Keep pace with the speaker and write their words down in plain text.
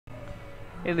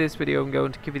In this video, I'm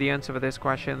going to give you the answer for this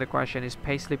question. The question is,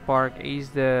 Paisley Park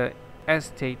is the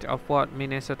estate of what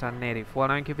Minnesota native? Well,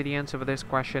 I'll give you the answer for this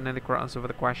question, and the correct answer for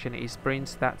the question is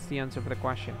Prince. That's the answer for the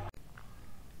question.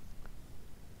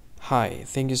 Hi,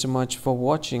 thank you so much for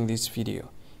watching this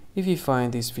video. If you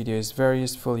find this video is very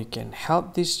useful, you can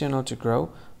help this channel to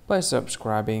grow by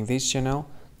subscribing this channel.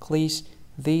 Please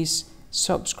this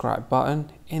subscribe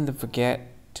button and don't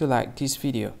forget to like this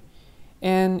video.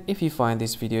 And if you find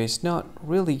this video is not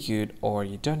really good, or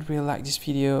you don't really like this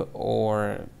video,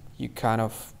 or you kind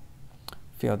of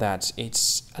feel that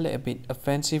it's a little bit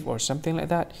offensive or something like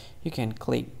that, you can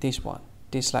click this one,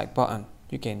 dislike button.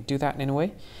 You can do that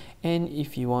anyway. And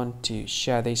if you want to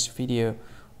share this video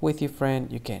with your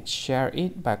friend, you can share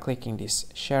it by clicking this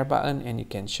share button, and you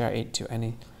can share it to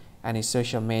any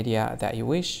social media that you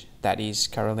wish that is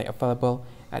currently available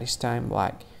at this time,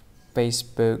 like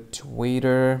Facebook,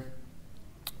 Twitter,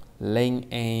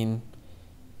 LinkedIn,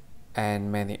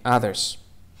 and many others,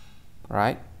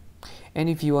 right? And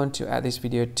if you want to add this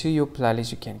video to your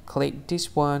playlist, you can click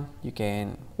this one. You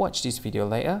can watch this video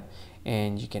later,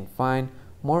 and you can find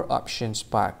more options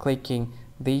by clicking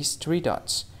these three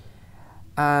dots.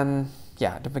 And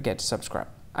yeah, don't forget to subscribe.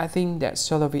 I think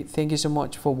that's all of it. Thank you so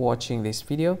much for watching this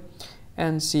video,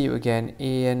 and see you again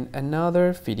in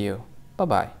another video. Bye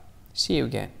bye. See you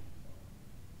again.